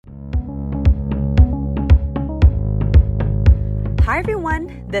Hi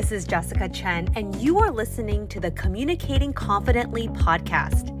everyone, this is Jessica Chen, and you are listening to the Communicating Confidently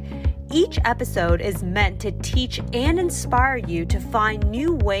podcast. Each episode is meant to teach and inspire you to find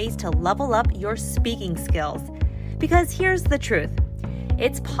new ways to level up your speaking skills. Because here's the truth,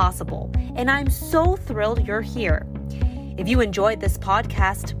 it's possible, and I'm so thrilled you're here. If you enjoyed this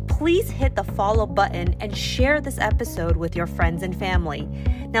podcast, please hit the follow button and share this episode with your friends and family.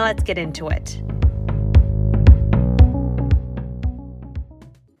 Now let's get into it.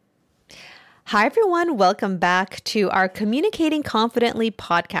 Hi, everyone. Welcome back to our Communicating Confidently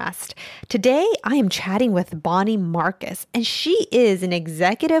podcast. Today, I am chatting with Bonnie Marcus, and she is an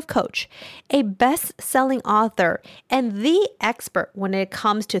executive coach, a best-selling author, and the expert when it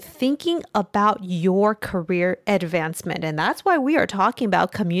comes to thinking about your career advancement. And that's why we are talking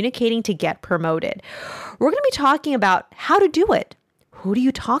about communicating to get promoted. We're going to be talking about how to do it. Who do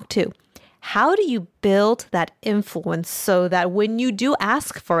you talk to? How do you build that influence so that when you do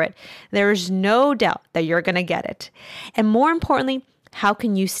ask for it, there's no doubt that you're going to get it? And more importantly, how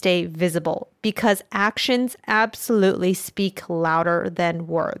can you stay visible? Because actions absolutely speak louder than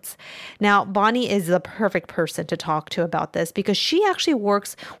words. Now, Bonnie is the perfect person to talk to about this because she actually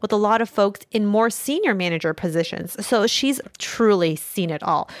works with a lot of folks in more senior manager positions. So she's truly seen it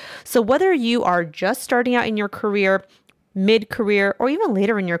all. So whether you are just starting out in your career, mid-career, or even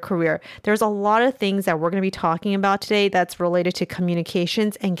later in your career, there's a lot of things that we're going to be talking about today that's related to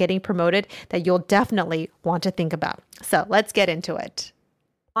communications and getting promoted that you'll definitely want to think about. So let's get into it.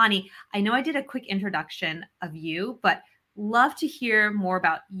 Bonnie, I know I did a quick introduction of you, but love to hear more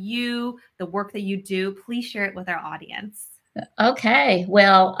about you, the work that you do. Please share it with our audience. Okay.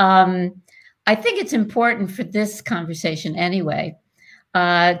 Well, I think it's important for this conversation anyway,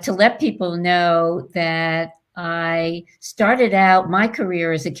 to let people know that I started out my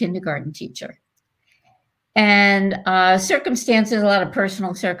career as a kindergarten teacher. And circumstances, a lot of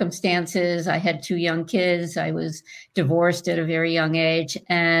personal circumstances. I had 2 young kids. I was divorced at a very young age,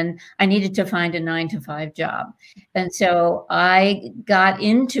 and I needed to find a 9-to-5 job. And so I got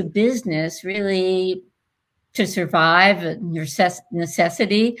into business really to survive, a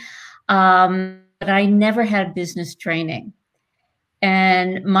necessity. But I never had business training.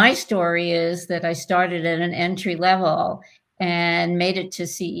 And my story is that I started at an entry level and made it to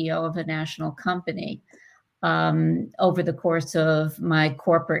CEO of a national company over the course of my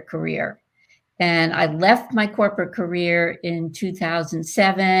corporate career. And I left my corporate career in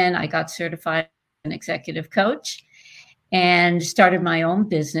 2007. I got certified as an executive coach and started my own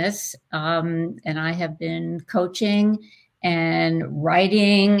business. And I have been coaching and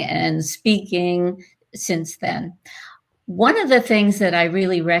writing and speaking since then. One of the things that I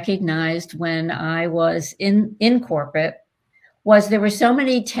really recognized when I was in corporate was there were so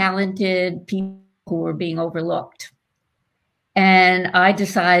many talented people who were being overlooked. And I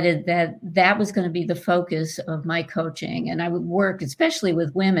decided that that was going to be the focus of my coaching. And I would work especially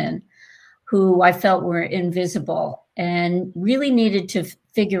with women who I felt were invisible and really needed to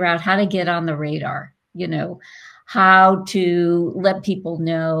figure out how to get on the radar, how to let people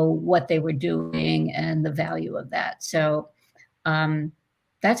know what they were doing and the value of that. So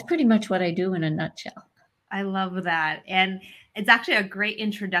that's pretty much what I do in a nutshell. I love that. And it's actually a great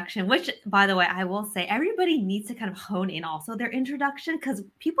introduction, which, by the way, I will say everybody needs to kind of hone in also their introduction because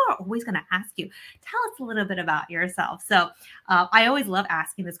people are always going to ask you, tell us a little bit about yourself. So I always love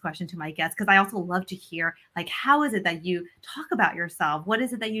asking this question to my guests because I also love to hear, how is it that you talk about yourself? What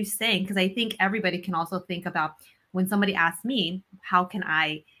is it that you say? Because I think everybody can also think about when somebody asks me, how can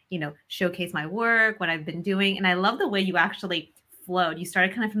I, showcase my work, what I've been doing? And I love the way you actually flowed. You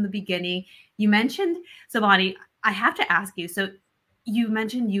started kind of from the beginning. You mentioned, so Bonnie, I have to ask you, so you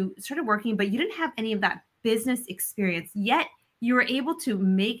mentioned you started working, but you didn't have any of that business experience, yet you were able to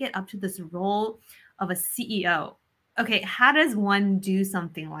make it up to this role of a CEO. Okay, how does one do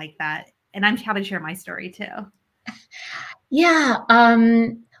something like that? And I'm happy to share my story too. Yeah,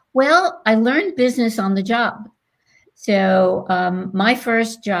 well, I learned business on the job. So my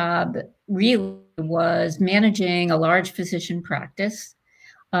first job really was managing a large physician practice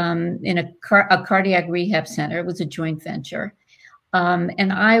in a cardiac rehab center. It was a joint venture.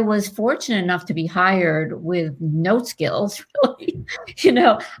 And I was fortunate enough to be hired with no skills, really.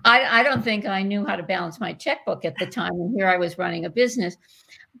 I don't think I knew how to balance my checkbook at the time. And here I was running a business.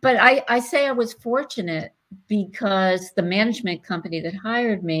 But I say I was fortunate because the management company that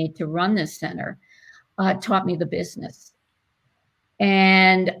hired me to run this center taught me the business.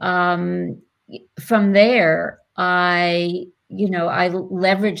 And from there, I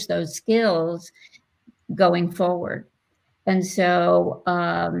leveraged those skills going forward. And so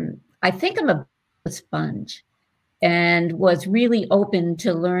I think I'm a sponge. and was really open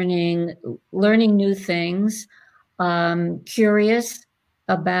to learning new things, curious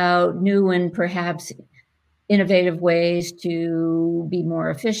about new and perhaps innovative ways to be more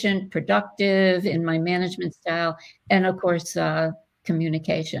efficient, productive in my management style, and of course,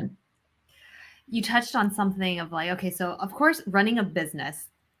 communication. You touched on something of like, okay, so of course, running a business,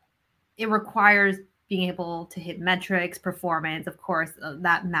 it requires being able to hit metrics, performance, of course,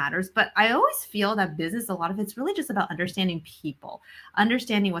 that matters. But I always feel that business, a lot of it's really just about understanding people,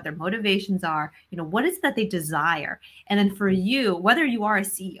 understanding what their motivations are, what is that they desire. And then for you, whether you are a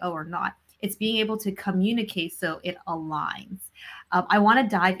CEO or not, it's being able to communicate so it aligns. I want to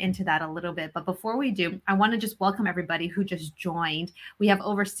dive into that a little bit. But before we do, I want to just welcome everybody who just joined. We have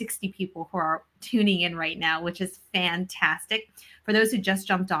over 60 people who are tuning in right now, which is fantastic. For those who just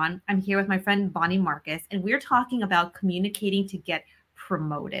jumped on, I'm here with my friend Bonnie Marcus, and we're talking about communicating to get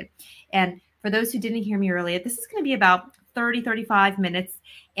promoted. And for those who didn't hear me earlier, this is going to be about 35 minutes,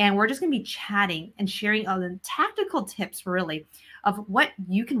 and we're just going to be chatting and sharing tactical tips, really, of what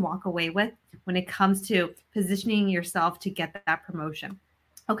you can walk away with when it comes to positioning yourself to get that promotion.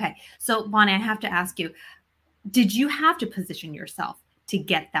 Okay, so Bonnie, I have to ask you, did you have to position yourself to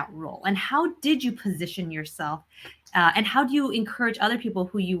get that role? And how did you position yourself? And how do you encourage other people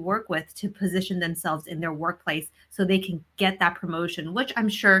who you work with to position themselves in their workplace so they can get that promotion, which I'm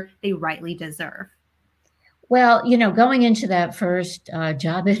sure they rightly deserve? Well, going into that first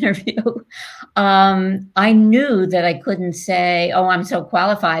job interview, I knew that I couldn't say, oh, I'm so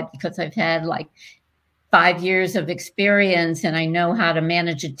qualified because I've had like 5 years of experience and I know how to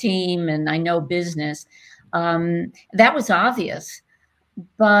manage a team and I know business. That was obvious.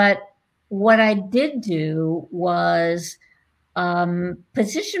 But what I did do was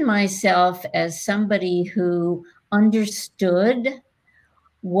position myself as somebody who understood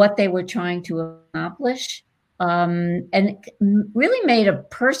what they were trying to accomplish, and really made a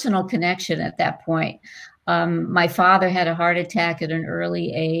personal connection at that point. My father had a heart attack at an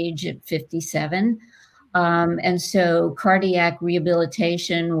early age at 57. And so cardiac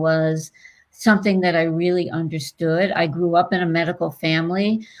rehabilitation was something that I really understood. I grew up in a medical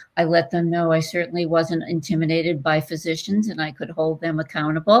family. I let them know I certainly wasn't intimidated by physicians and I could hold them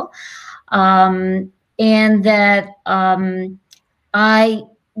accountable. And that I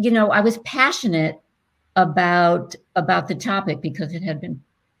was passionate about the topic because it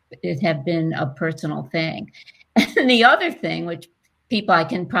had been a personal thing. And the other thing, which I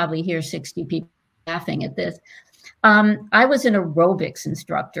can probably hear 60 people laughing at this, I was an aerobics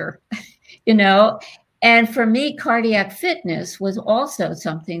instructor, and for me, cardiac fitness was also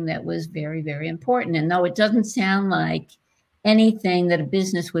something that was very, very important. And though it doesn't sound like anything that a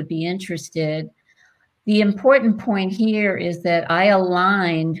business would be interested, the important point here is that I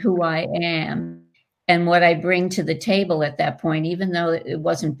aligned who I am and what I bring to the table at that point, even though it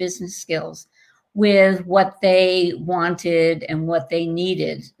wasn't business skills, with what they wanted and what they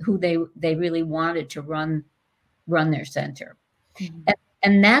needed, who they really wanted to run their center. Mm-hmm.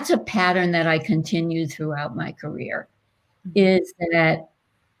 And that's a pattern that I continue throughout my career, is that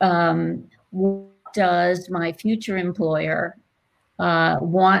what does my future employer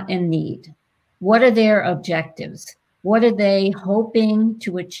want and need? What are their objectives? What are they hoping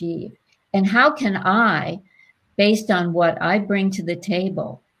to achieve? And how can I, based on what I bring to the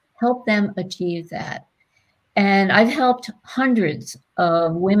table, help them achieve that? And I've helped hundreds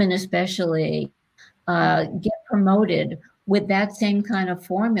of women, especially, get promoted with that same kind of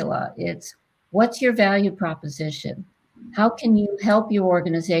formula. It's, what's your value proposition? How can you help your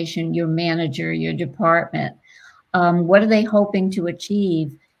organization, your manager, your department? What are they hoping to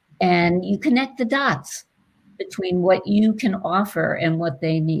achieve? And you connect the dots between what you can offer and what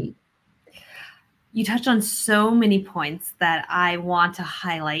they need. You touched on so many points that I want to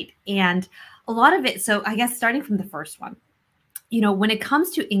highlight, and a lot of it. So I guess starting from the first one, when it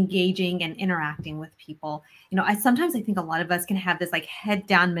comes to engaging and interacting with people, I think a lot of us can have this like head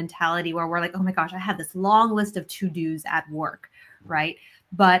down mentality where we're like, oh my gosh, I have this long list of to-dos at work, right?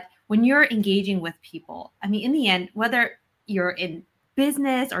 But when you're engaging with people, in the end, whether you're in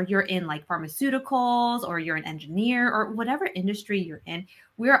business or you're in like pharmaceuticals or you're an engineer or whatever industry you're in,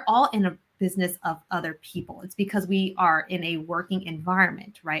 we're all in a business of other people. It's because we are in a working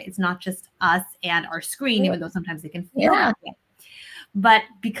environment, right? It's not just us and our screen, even though sometimes it can feel like it. But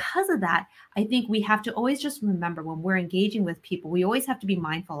because of that, I think we have to always just remember when we're engaging with people, we always have to be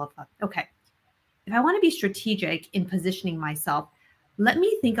mindful of, okay, if I want to be strategic in positioning myself, let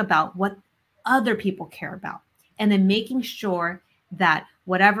me think about what other people care about. And then making sure that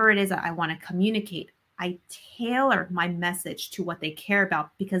whatever it is that I want to communicate, I tailor my message to what they care about,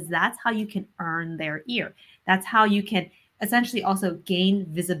 because that's how you can earn their ear. That's how you can essentially also gain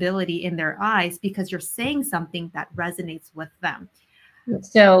visibility in their eyes, because you're saying something that resonates with them.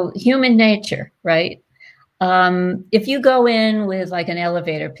 So human nature, right? If you go in with like an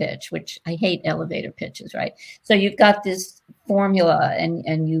elevator pitch, which I hate elevator pitches, right? So you've got this formula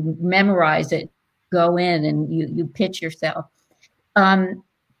and you memorize it, go in and you pitch yourself.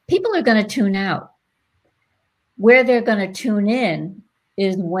 People are going to tune out. Where they're going to tune in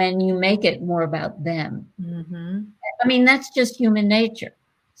is when you make it more about them. Mm-hmm. I mean, that's just human nature.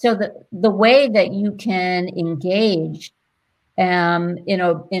 So the way that you can engage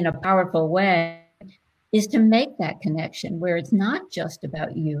in a powerful way is to make that connection where it's not just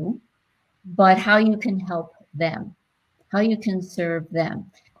about you, but how you can help them, how you can serve them.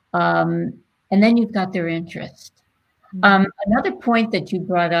 And then you've got their interest. Another point that you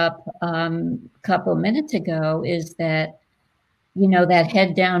brought up a couple of minutes ago is that, that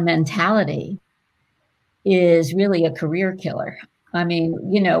head down mentality is really a career killer. I mean,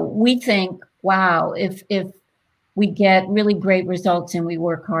 we think, wow, if we get really great results and we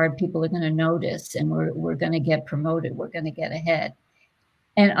work hard, people are going to notice and we're going to get promoted. We're going to get ahead.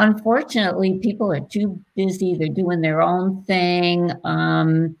 And unfortunately, people are too busy. They're doing their own thing.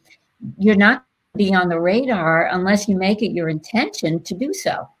 You're not going to be on the radar unless you make it your intention to do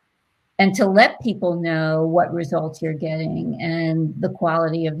so and to let people know what results you're getting and the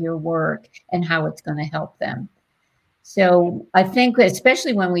quality of your work and how it's going to help them. So I think,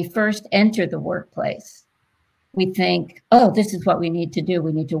 especially when we first enter the workplace, we think, oh, this is what we need to do.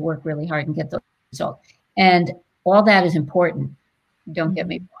 We need to work really hard and get those results. And all that is important. Don't get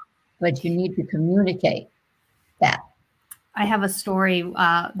me wrong, but you need to communicate that. I have a story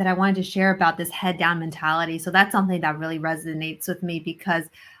that I wanted to share about this head down mentality. So that's something that really resonates with me, because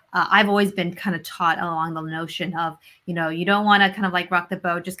I've always been kind of taught along the notion of, you don't want to kind of like rock the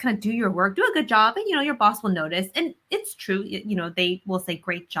boat, just kind of do your work, do a good job, and, your boss will notice. And it's true, they will say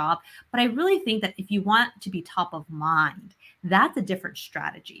great job. But I really think that if you want to be top of mind, that's a different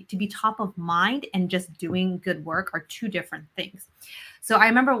strategy. To be top of mind and just doing good work are two different things. So I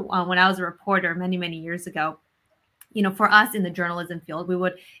remember when I was a reporter many, many years ago, for us in the journalism field, we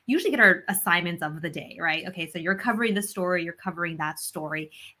would usually get our assignments of the day, right? Okay, so you're covering this story, you're covering that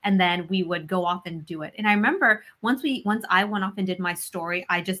story, and then we would go off and do it. And I remember once I went off and did my story,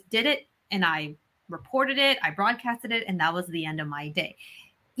 I just did it and I reported it, I broadcasted it, and that was the end of my day.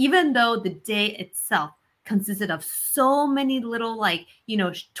 Even though the day itself consisted of so many little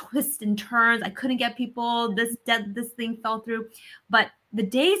twists and turns, I couldn't get people, this thing fell through, but the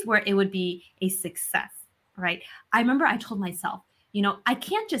days where it would be a success, right? I remember I told myself, I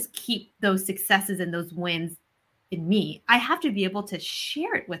can't just keep those successes and those wins in me. I have to be able to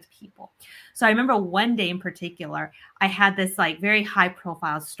share it with people. So I remember one day in particular, I had this very high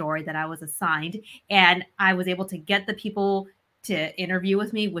profile story that I was assigned, and I was able to get the people to interview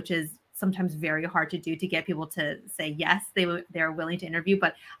with me, which is sometimes very hard to do, to get people to say yes, they're willing to interview.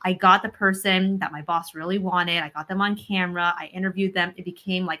 But I got the person that my boss really wanted. I got them on camera. I interviewed them. It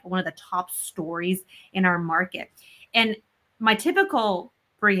became one of the top stories in our market. And my typical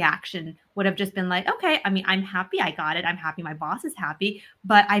reaction would have just been okay, I mean, I'm happy I got it. I'm happy my boss is happy.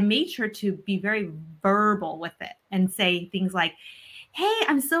 But I made sure to be very verbal with it and say things like, hey,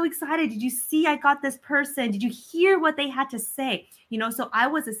 I'm so excited. Did you see I got this person? Did you hear what they had to say? So I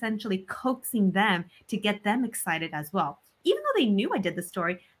was essentially coaxing them to get them excited as well. Even though they knew I did the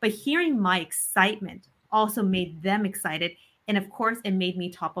story, but hearing my excitement also made them excited. And of course, it made me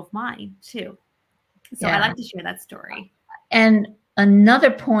top of mind too. So yeah. I like to share that story. And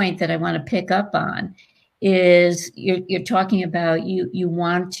another point that I want to pick up on is you're talking about you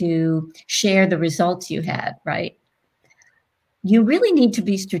want to share the results you had, right? You really need to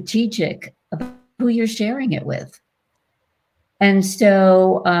be strategic about who you're sharing it with. And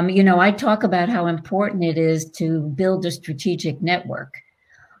so, I talk about how important it is to build a strategic network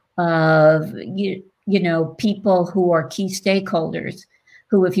of, people who are key stakeholders,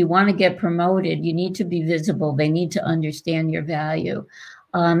 who, if you want to get promoted, you need to be visible. They need to understand your value.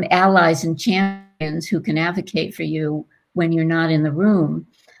 Allies and champions who can advocate for you when you're not in the room.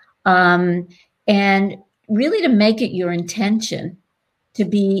 And really to make it your intention to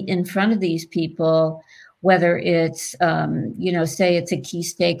be in front of these people, whether it's, say it's a key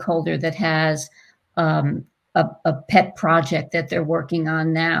stakeholder that has a pet project that they're working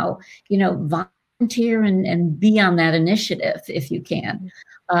on now, volunteer and be on that initiative if you can,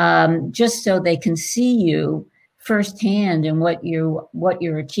 just so they can see you firsthand and what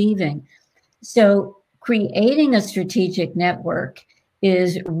you're achieving. So creating a strategic network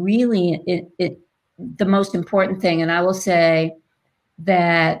is really, the most important thing. And I will say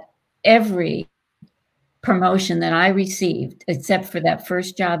that every promotion that I received, except for that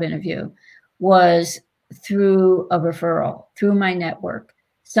first job interview, was through a referral, through my network.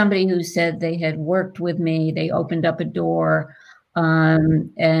 Somebody who said they had worked with me, they opened up a door,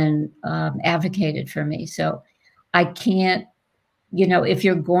 and advocated for me. So I can't, if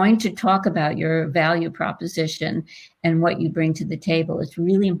you're going to talk about your value proposition and what you bring to the table, it's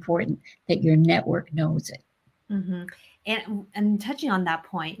really important that your network knows it. Mm-hmm. And touching on that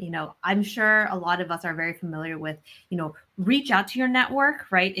point, I'm sure a lot of us are very familiar with, reach out to your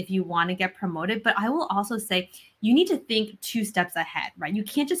network, right? If you want to get promoted. But I will also say you need to think 2 steps ahead, right? You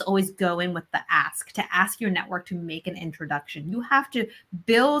can't just always go in with the to ask your network to make an introduction. You have to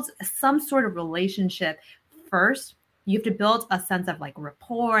build some sort of relationship first. You have to build a sense of like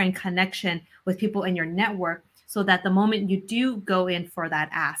rapport and connection with people in your network, so that the moment you do go in for that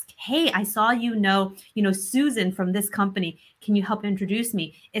ask, hey, I saw Susan from this company. Can you help introduce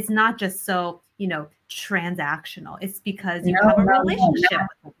me? It's not just so, transactional. It's because you have a relationship.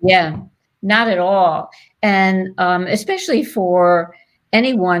 Yeah, not at all. And especially for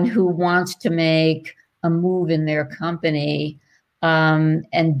anyone who wants to make a move in their company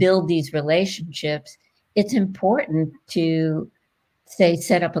and build these relationships, it's important to, say,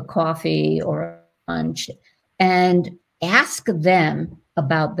 set up a coffee or a lunch and ask them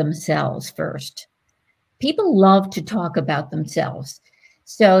about themselves first. People love to talk about themselves.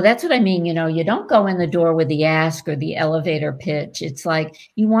 So that's what I mean. You don't go in the door with the ask or the elevator pitch. It's like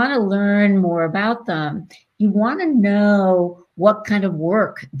you want to learn more about them. You want to know what kind of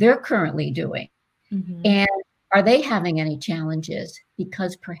work they're currently doing. Mm-hmm. And are they having any challenges?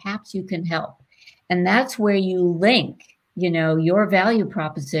 Because perhaps you can help. And that's where you link, your value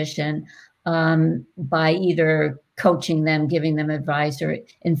proposition by either coaching them, giving them advice, or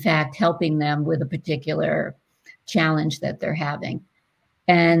in fact, helping them with a particular challenge that they're having.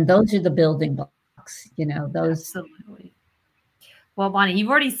 And those are the building blocks, those. Absolutely. Well, Bonnie, you've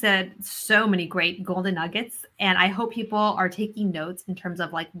already said so many great golden nuggets, and I hope people are taking notes in terms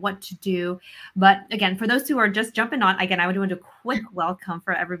of like what to do. But again, for those who are just jumping on, again, I would want a quick welcome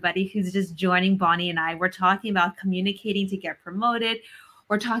for everybody who's just joining Bonnie and I. We're talking about communicating to get promoted.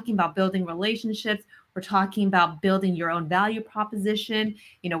 We're talking about building relationships. We're talking about building your own value proposition.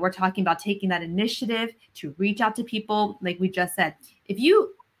 We're talking about taking that initiative to reach out to people. Like we just said, if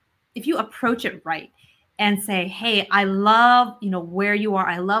you approach it right and say, hey, I love, where you are.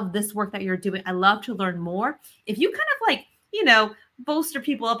 I love this work that you're doing. I love to learn more. If you kind of like, bolster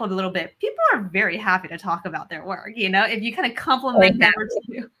people up a little bit, people are very happy to talk about their work. If you kind of compliment them or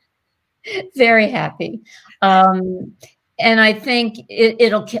two. Very happy. And I think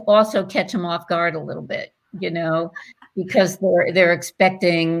it'll also catch them off guard a little bit, because they're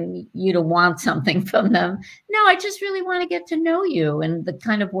expecting you to want something from them. No, I just really want to get to know you and the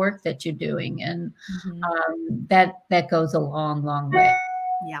kind of work that you're doing. And that goes a long, long way.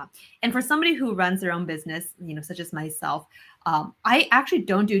 Yeah. And for somebody who runs their own business, such as myself, I actually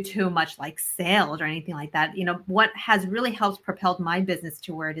don't do too much like sales or anything like that. What has really helped propel my business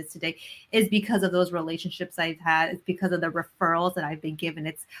to where it is today is because of those relationships I've had. It's because of the referrals that I've been given.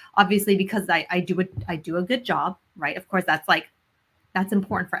 It's obviously because I do a good job, right? Of course, that's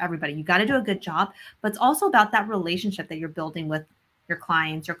important for everybody. You got to do a good job, but it's also about that relationship that you're building with your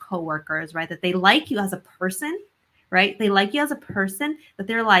clients, your coworkers, right? That they like you as a person. Right? They like you as a person, that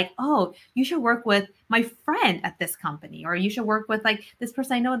they're like, oh, you should work with my friend at this company, or you should work with like this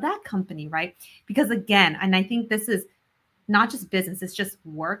person I know at that company, right? Because again, and I think this is not just business, it's just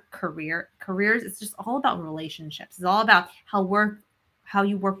work, careers. It's just all about relationships. It's all about how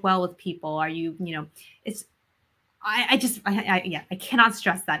you work well with people. Are you, it's, I cannot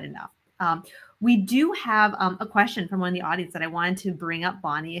stress that enough. We do have a question from one of the audience that I wanted to bring up,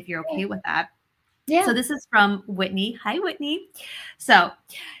 Bonnie, if you're okay with that. Yeah. So this is from Whitney. Hi, Whitney. So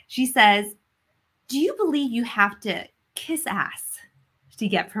she says, do you believe you have to kiss ass to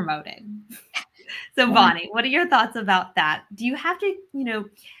get promoted? So Bonnie, what are your thoughts about that? Do you have to,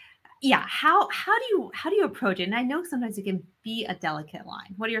 how do you approach it? And I know sometimes it can be a delicate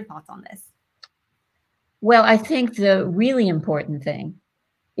line. What are your thoughts on this? Well, I think the really important thing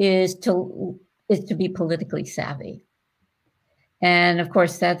is to be politically savvy. And of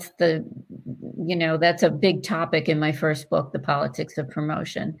course, that's that's a big topic in my first book, The Politics of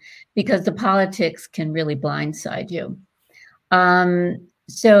Promotion, because the politics can really blindside you.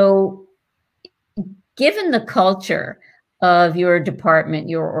 So given the culture of your department,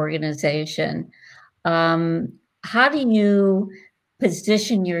 your organization, how do you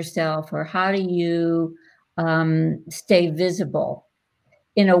position yourself, or how do you stay visible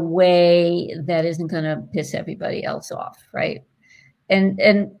in a way that isn't going to piss everybody else off, right?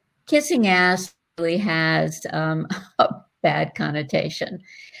 And kissing ass really has a bad connotation.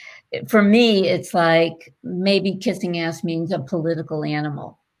 For me, it's like maybe kissing ass means a political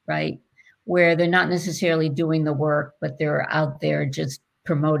animal, right? Where they're not necessarily doing the work, but they're out there just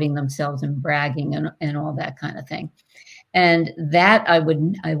promoting themselves and bragging and all that kind of thing. And that I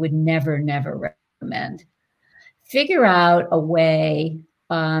would never recommend. Figure out a way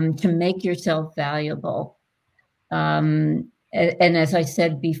to make yourself valuable. And as I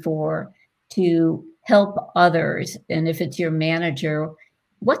said before, to help others. And if it's your manager,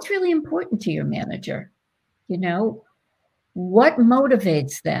 what's really important to your manager? You know, what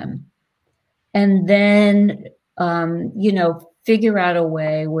motivates them? And then, figure out a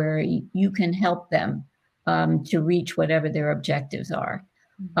way where you can help them to reach whatever their objectives are.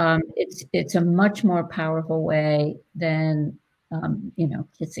 It's a much more powerful way than,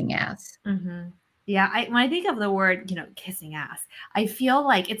 kissing ass. Mm-hmm. Yeah, when I think of the word, kissing ass, I feel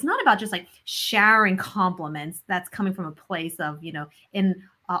like it's not about just like showering compliments that's coming from a place of, in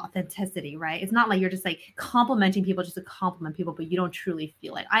authenticity, right? It's not like you're just like complimenting people just to compliment people, but you don't truly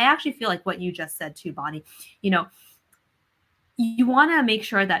feel it. I actually feel like what you just said too, Bonnie, you want to make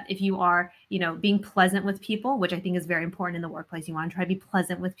sure that if you are, being pleasant with people, which I think is very important in the workplace, you want to try to be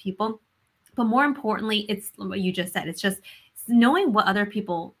pleasant with people. But more importantly, it's what you just said. It's just knowing what other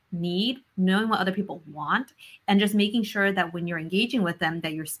people need, knowing what other people want, and just making sure that when you're engaging with them,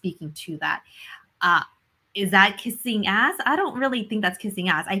 that you're speaking to that. Is that kissing ass? I don't really think that's kissing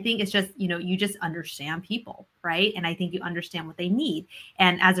ass. I think it's just, you just understand people, right? And I think you understand what they need.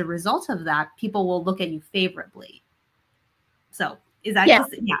 And as a result of that, people will look at you favorably. So is that, yeah,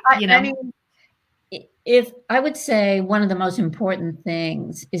 I mean, if I would say one of the most important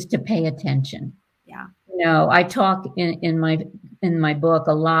things is to pay attention. Yeah. I talk in my book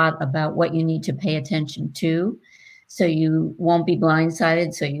a lot about what you need to pay attention to, so you won't be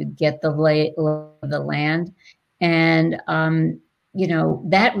blindsided, so you get the lay of the land. And,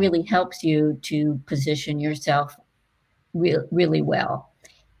 that really helps you to position yourself really well.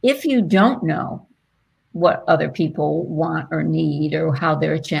 If you don't know what other people want or need or how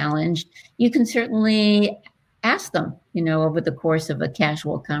they're challenged, you can certainly ask them, over the course of a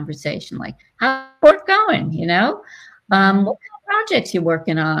casual conversation, like, how's work going? What kind of projects you're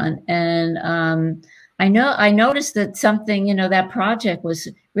working on? And I noticed that something, that project was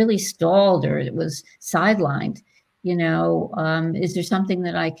really stalled or it was sidelined. Is there something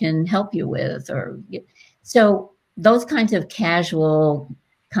that I can help you with? Or so those kinds of casual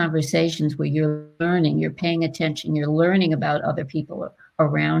conversations where you're learning, you're paying attention, you're learning about other people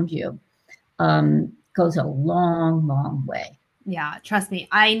around you, goes a long way. Yeah, trust me.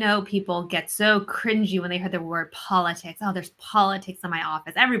 I know people get so cringy when they hear the word politics. Oh, there's politics in my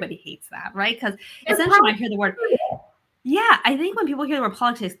office. Everybody hates that, right? Because essentially when I hear the word, I think when people hear the word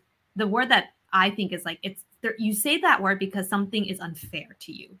politics, the word that I think is like, it's there, you say that word because something is unfair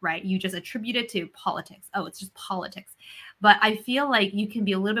to you, right? You just attribute it to politics. Oh, it's just politics. But I feel like you can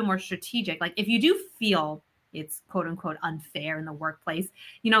be a little bit more strategic. Like if you do feel it's quote unquote unfair in the workplace,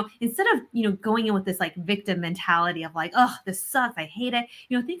 instead of, going in with this like victim mentality of like, oh, this sucks, I hate it.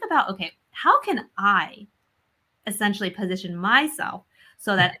 Think about, okay, how can I essentially position myself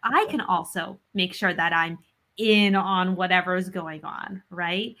so that I can also make sure that I'm in on whatever is going on,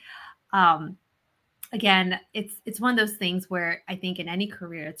 right? Again, it's one of those things where I think in any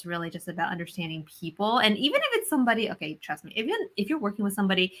career, it's really just about understanding people. And even if it's somebody, okay, trust me, even if you're working with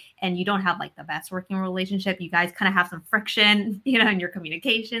somebody and you don't have like the best working relationship, you guys kind of have some friction, in your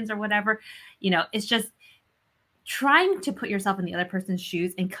communications or whatever, it's just trying to put yourself in the other person's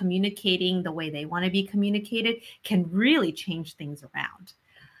shoes and communicating the way they want to be communicated can really change things around.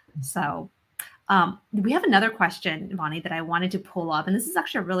 So we have another question, Bonnie, that I wanted to pull up, and this is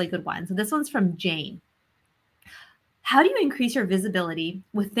actually a really good one. So this one's from Jane. How do you increase your visibility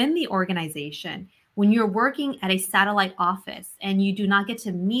within the organization when you're working at a satellite office and you do not get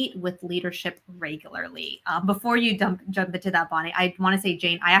to meet with leadership regularly? Before you jump into that, Bonnie, I want to say,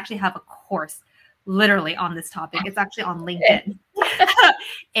 Jane, I actually have a course literally on this topic. It's actually on LinkedIn.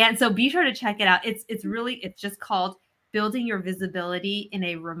 And so be sure to check it out. It's just called Building Your Visibility in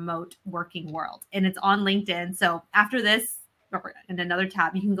a Remote Working World. And it's on LinkedIn. So after this, or in another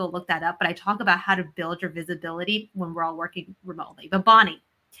tab, you can go look that up. But I talk about how to build your visibility when we're all working remotely. But Bonnie,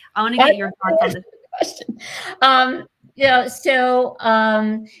 I want to get your thoughts on this question.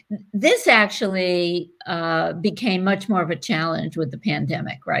 This actually became much more of a challenge with the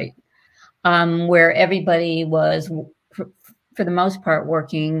pandemic, right? Where everybody was, for the most part,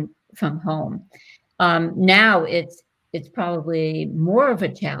 working from home. Now it's it's probably more of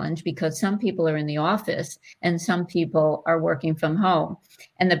a challenge because some people are in the office and some people are working from home.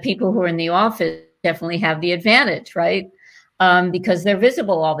 And the people who are in the office definitely have the advantage, right? Because they're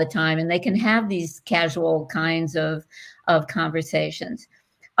visible all the time and they can have these casual kinds of conversations.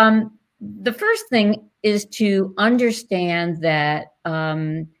 The first thing is to understand that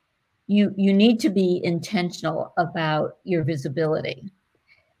you need to be intentional about your visibility.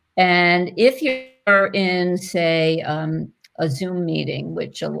 And if you're in, say, a Zoom meeting,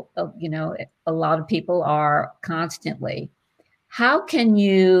 which you know a lot of people are constantly, how can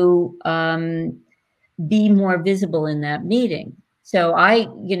you be more visible in that meeting? So I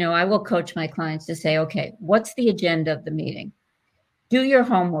will coach my clients to say, okay, what's the agenda of the meeting? Do your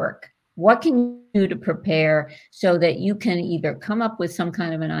homework. What can you do to prepare so that you can either come up with some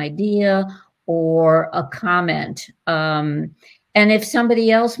kind of an idea or a comment? And if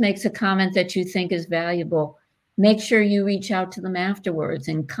somebody else makes a comment that you think is valuable, make sure you reach out to them afterwards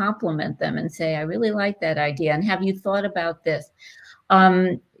and compliment them and say, I really like that idea. And have you thought about this?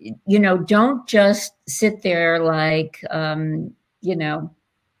 Don't just sit there like, an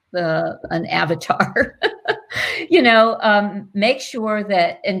avatar. Make sure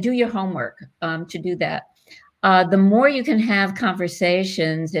that, and do your homework to do that. The more you can have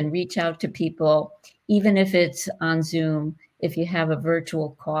conversations and reach out to people, even if it's on Zoom, if you have a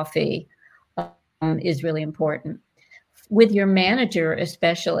virtual coffee, is really important. With your manager,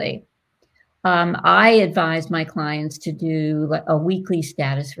 especially, I advise my clients to do a weekly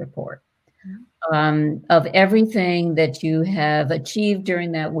status report of everything that you have achieved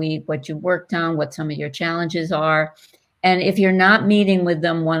during that week, what you worked on, what some of your challenges are. And if you're not meeting with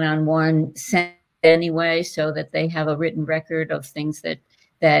them one-on-one, send it anyway so that they have a written record of things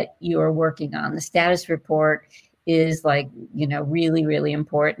that you're working on. The status report is really, really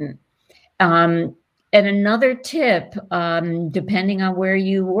important. And another tip, depending on where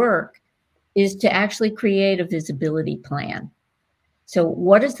you work, is to actually create a visibility plan. So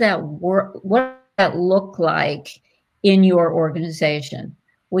what does that look like in your organization?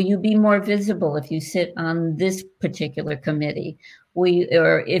 Will you be more visible if you sit on this particular committee?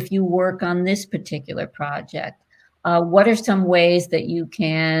 Or if you work on this particular project? What are some ways that you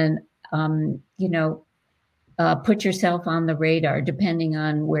can, put yourself on the radar depending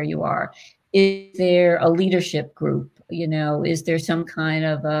on where you are? Is there a leadership group? Is there some kind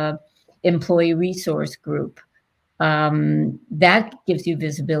of a employee resource group? That gives you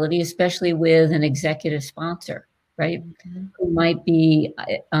visibility, especially with an executive sponsor, right? Mm-hmm. Who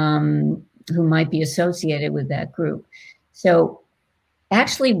might be associated with that group. So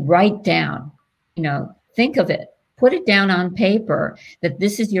actually write down, think of it, put it down on paper that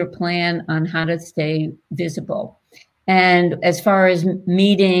this is your plan on how to stay visible. And as far as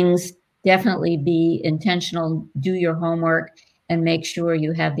meetings, definitely be intentional, do your homework, and make sure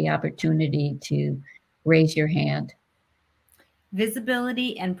you have the opportunity to raise your hand.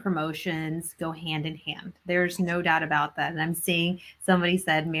 Visibility and promotions go hand in hand. There's no doubt about that. And I'm seeing somebody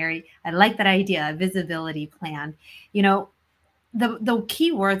said, Mary, I like that idea, a visibility plan. The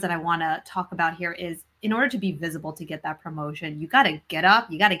key words that I want to talk about here is, in order to be visible to get that promotion, you got to get up,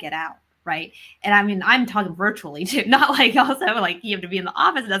 you got to get out. Right. And I mean, I'm talking virtually too, not like also like you have to be in the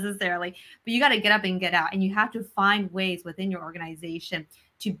office necessarily, but you got to get up and get out. And you have to find ways within your organization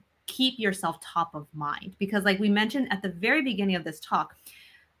to keep yourself top of mind. Because like we mentioned at the very beginning of this talk,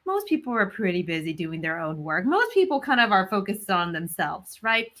 most people are pretty busy doing their own work. Most people kind of are focused on themselves.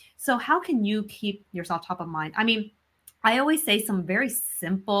 Right. So how can you keep yourself top of mind? I mean, I always say some very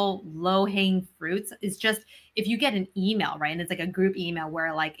simple, low-hanging fruits is just if you get an email, right? And it's like a group email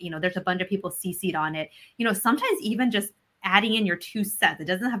where there's a bunch of people CC'd on it. Sometimes even just adding in your 2 cents. It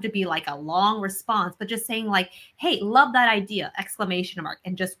doesn't have to be like a long response, but just saying like, hey, love that idea, !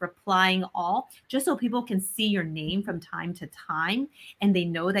 And just replying all, just so people can see your name from time to time and they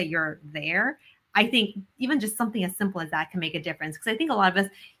know that you're there. I think even just something as simple as that can make a difference. Because I think a lot of us,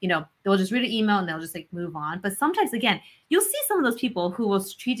 they'll just read an email and they'll just like move on. But sometimes, again, you'll see some of those people who will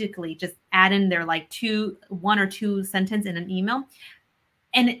strategically just add in their like 1 or 2 sentence in an email.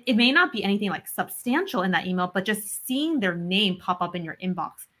 And it may not be anything like substantial in that email, but just seeing their name pop up in your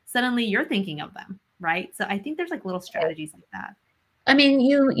inbox, suddenly you're thinking of them, right? So I think there's like little strategies like that. I mean,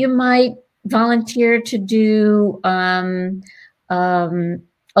 you might volunteer to do a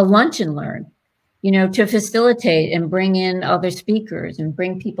lunch and learn, to facilitate and bring in other speakers and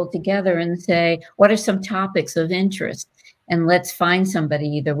bring people together and say, what are some topics of interest? And let's find somebody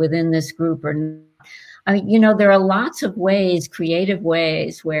either within this group or not. I mean, there are lots of ways, creative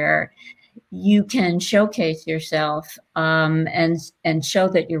ways, where you can showcase yourself and show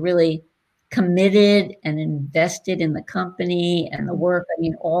that you're really committed and invested in the company and the work. I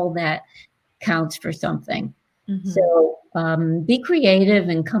mean, all that counts for something. Mm-hmm. So be creative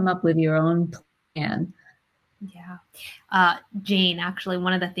and come up with your own plan. Yeah. Jane, actually,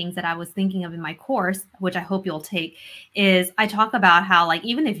 one of the things that I was thinking of in my course, which I hope you'll take, is I talk about how, like,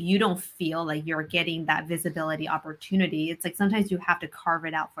 even if you don't feel like you're getting that visibility opportunity, it's like sometimes you have to carve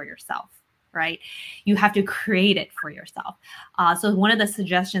it out for yourself, right? You have to create it for yourself. So one of the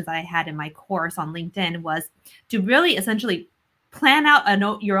suggestions I had in my course on LinkedIn was to really essentially plan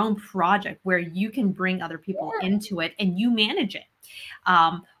out your own project where you can bring other people into it and you manage it.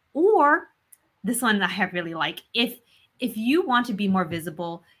 Or this one I really like. If you want to be more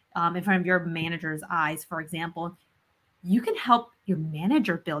visible in front of your manager's eyes, for example, you can help your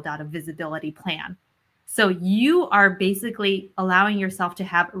manager build out a visibility plan. So you are basically allowing yourself to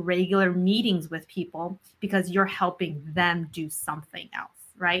have regular meetings with people because you're helping them do something else,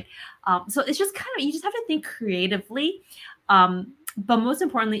 right? So it's just you just have to think creatively. But most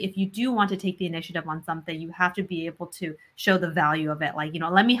importantly, if you do want to take the initiative on something, you have to be able to show the value of it. Like,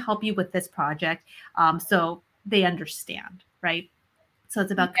 let me help you with this project. So they understand, right? So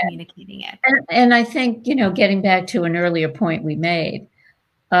it's about communicating it. And I think, getting back to an earlier point we made,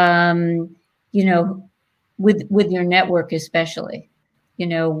 with your network, especially,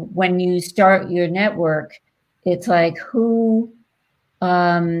 when you start your network, it's like who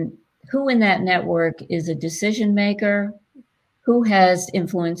in that network is a decision maker, who has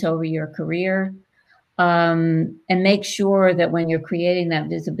influence over your career, and make sure that when you're creating that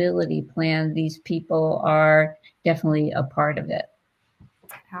visibility plan, these people are definitely a part of it.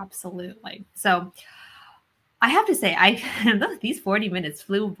 Absolutely. So I have to say, these 40 minutes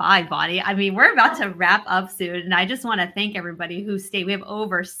flew by, Bonnie. I mean, we're about to wrap up soon. And I just want to thank everybody who stayed. We have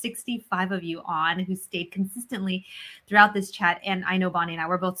over 65 of you on who stayed consistently throughout this chat. And I know Bonnie and I,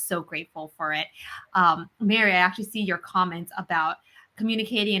 we're both so grateful for it. Mary, I actually see your comments about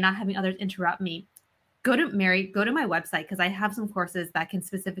communicating and not having others interrupt me. Go to my website, because I have some courses that can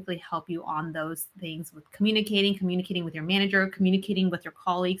specifically help you on those things with communicating with your manager, communicating with your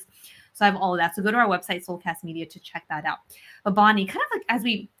colleagues. So I have all of that. So go to our website, Soulcast Media, to check that out. But Bonnie, kind of like as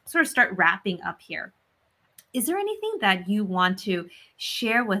we sort of start wrapping up here, is there anything that you want to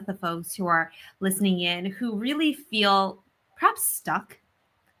share with the folks who are listening in who really feel perhaps stuck?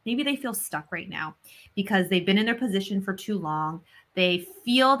 Maybe they feel stuck right now because they've been in their position for too long. They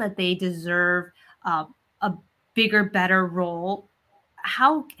feel that they deserve a bigger, better role.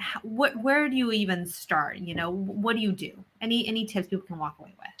 Where do you even start? What do you do? Any tips people can walk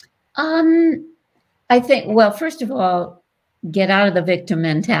away with? I think, well, first of all, get out of the victim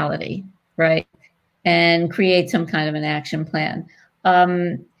mentality, right? And create some kind of an action plan.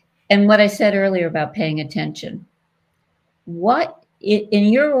 And what I said earlier about paying attention, what in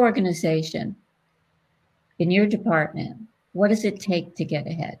your organization, in your department, what does it take to get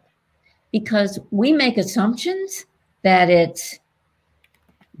ahead? Because we make assumptions that it's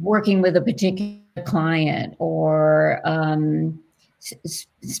working with a particular client or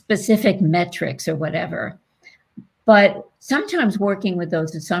specific metrics or whatever. But sometimes working with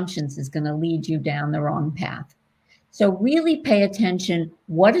those assumptions is going to lead you down the wrong path. So really pay attention.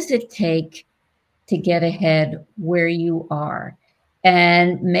 What does it take to get ahead where you are?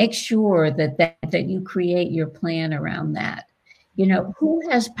 And make sure that you create your plan around that. Who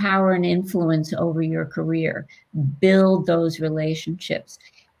has power and influence over your career? Build those relationships.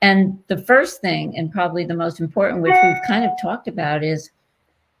 And the first thing, and probably the most important, which we've kind of talked about, is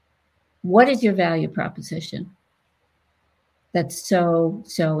what is your value proposition? That's so,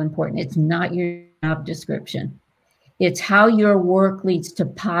 so important. It's not your job description. It's how your work leads to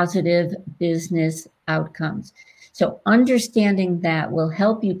positive business outcomes. So understanding that will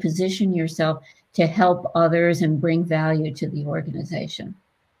help you position yourself to help others and bring value to the organization.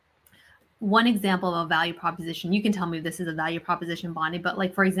 One example of a value proposition, you can tell me if this is a value proposition, Bonnie, but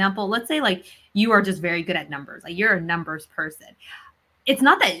like, for example, let's say like you are just very good at numbers, like you're a numbers person. It's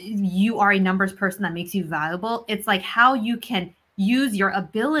not that you are a numbers person that makes you valuable. It's like how you can use your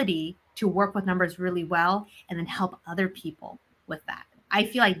ability to work with numbers really well and then help other people with that. I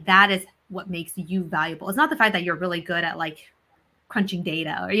feel like that is what makes you valuable. It's not the fact that you're really good at like crunching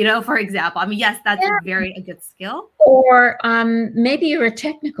data or, for example. I mean, yes, that's a good skill. Or maybe you're a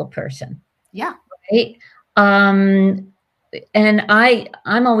technical person. Yeah. Right. And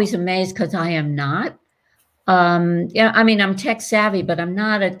I'm always amazed because I am not. I mean, I'm tech savvy, but I'm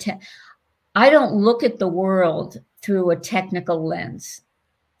not I don't look at the world through a technical lens,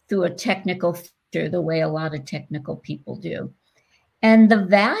 through a technical filter, the way a lot of technical people do. And the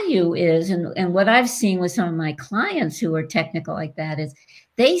value is, and what I've seen with some of my clients who are technical like that, is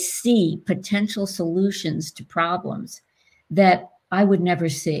they see potential solutions to problems that I would never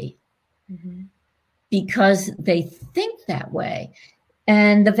see because they think that way.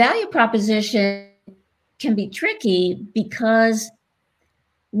 And the value proposition can be tricky because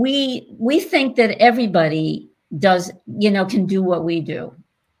we think that everybody does, can do what we do,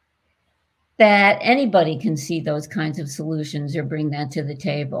 that anybody can see those kinds of solutions or bring that to the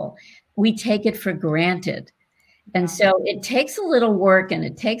table. We take it for granted. And so it takes a little work and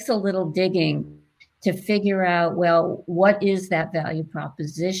it takes a little digging to figure out, well, what is that value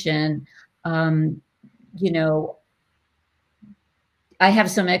proposition? I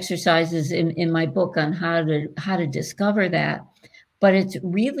have some exercises in my book on how to discover that, but it's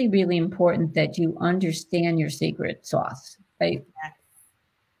really, really important that you understand your secret sauce, right?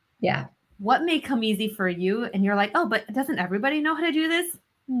 Yeah. What may come easy for you, and you're like, oh, but doesn't everybody know how to do this?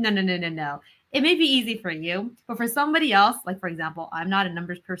 No. It may be easy for you, but for somebody else, like for example, I'm not a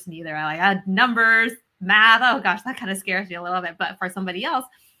numbers person either. I add numbers, math. Oh gosh, that kind of scares me a little bit. But for somebody else,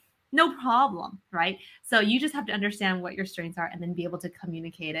 no problem, right? So you just have to understand what your strengths are and then be able to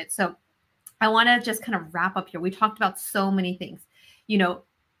communicate it. So I want to just kind of wrap up here. We talked about so many things,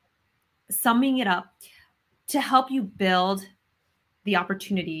 summing it up to help you build the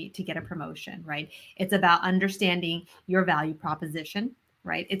opportunity to get a promotion, right? It's about understanding your value proposition,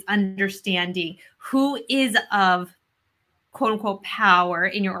 right? It's understanding who is of quote unquote power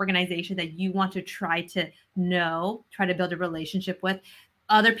in your organization that you want to try to build a relationship with.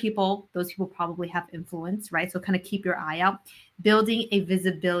 Other people, those people probably have influence, right? So kind of keep your eye out. Building a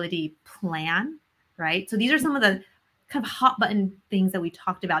visibility plan, right? So these are some of the kind of hot button things that we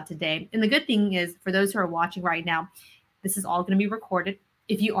talked about today. And the good thing is, for those who are watching right now, this is all going to be recorded.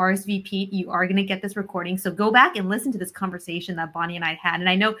 If you RSVP, you are going to get this recording. So go back and listen to this conversation that Bonnie and I had. And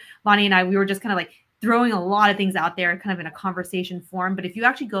I know Bonnie and I, we were just kind of like throwing a lot of things out there kind of in a conversation form. But if you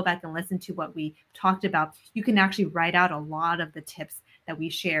actually go back and listen to what we talked about, you can actually write out a lot of the tips that we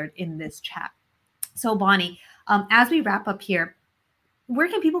shared in this chat. So Bonnie, as we wrap up here, where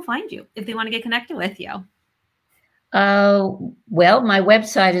can people find you if they want to get connected with you? Well, my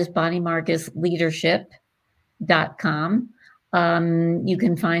website is bonniemarcusleadership.com. You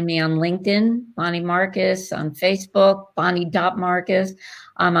can find me on LinkedIn, Bonnie Marcus, on Facebook, Bonnie.Marcus.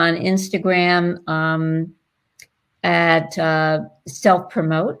 I'm on Instagram at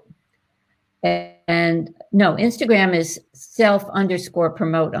self-promote. And no, Instagram is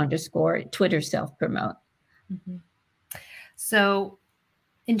self_promote_, Twitter self-promote. Mm-hmm. So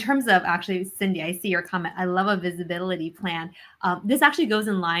in terms of actually, Cindy, I see your comment. I love a visibility plan. This actually goes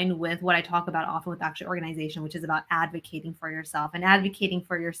in line with what I talk about often with actually organization, which is about advocating for yourself. And advocating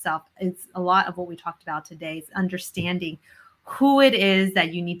for yourself is a lot of what we talked about today. It's understanding who it is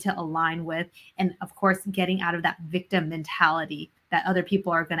that you need to align with. And of course, getting out of that victim mentality that other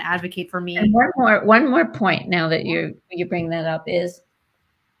people are going to advocate for me. And one more point now that you bring that up is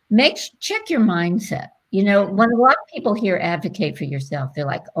check your mindset. When a lot of people hear advocate for yourself, they're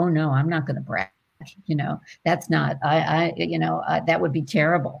like, oh no, I'm not going to brag. That's not, that would be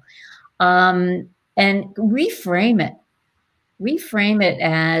terrible. And reframe it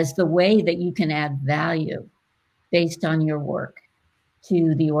as the way that you can add value based on your work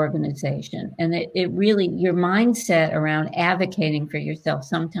to the organization. And it really, your mindset around advocating for yourself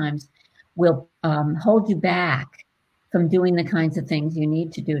sometimes will hold you back from doing the kinds of things you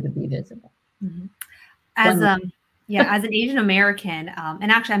need to do to be visible. Mm-hmm. As an Asian American,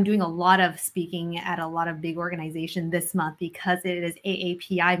 and actually I'm doing a lot of speaking at a lot of big organizations this month because it is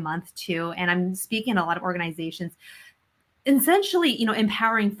AAPI month too. And I'm speaking at a lot of organizations, essentially,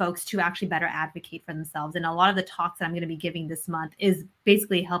 empowering folks to actually better advocate for themselves. And a lot of the talks that I'm going to be giving this month is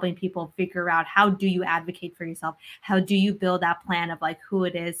basically helping people figure out, how do you advocate for yourself? How do you build that plan of like who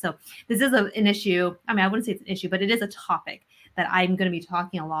it is? So this is an issue. I mean, I wouldn't say it's an issue, but it is a topic that I'm going to be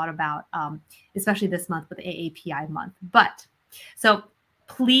talking a lot about, especially this month with AAPI month. But so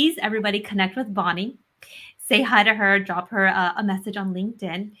please, everybody, connect with Bonnie, say hi to her, drop her a message on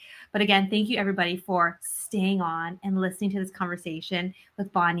LinkedIn. But again, thank you everybody for staying on and listening to this conversation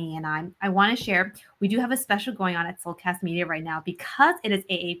with Bonnie and I want to share, we do have a special going on at Soulcast Media right now because it is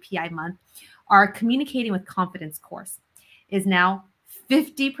AAPI month. Our Communicating with Confidence course is now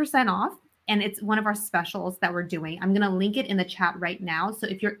 50% off. And it's one of our specials that we're doing. I'm going to link it in the chat right now. So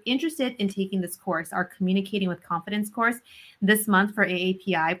if you're interested in taking this course, our Communicating with Confidence course this month for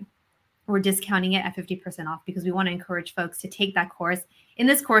AAPI, we're discounting it at 50% off because we want to encourage folks to take that course. In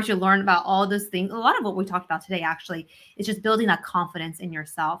this course, you'll learn about all those things. A lot of what we talked about today actually is just building that confidence in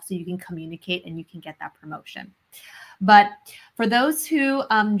yourself so you can communicate and you can get that promotion. But for those who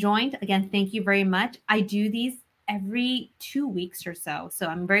joined, again, thank you very much. I do these every 2 weeks or so. So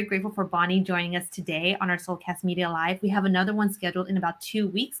I'm very grateful for Bonnie joining us today on our Soulcast Media Live. We have another one scheduled in about 2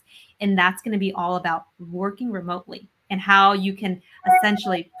 weeks, and that's going to be all about working remotely and how you can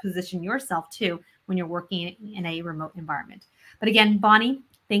essentially position yourself too when you're working in a remote environment. But again, Bonnie,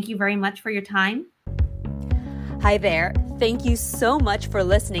 thank you very much for your time. Hi there. Thank you so much for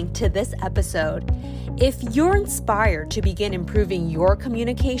listening to this episode. If you're inspired to begin improving your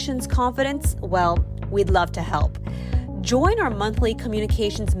communications confidence, well, we'd love to help. Join our monthly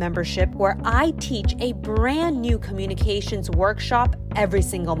communications membership where I teach a brand new communications workshop every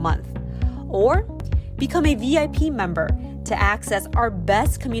single month. Or become a VIP member to access our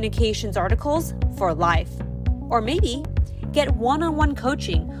best communications articles for life. Or maybe get one-on-one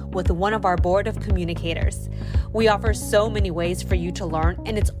coaching with one of our board of communicators. We offer so many ways for you to learn,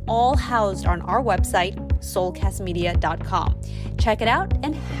 and it's all housed on our website, soulcastmedia.com. Check it out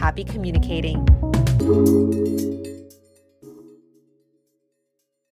and happy communicating.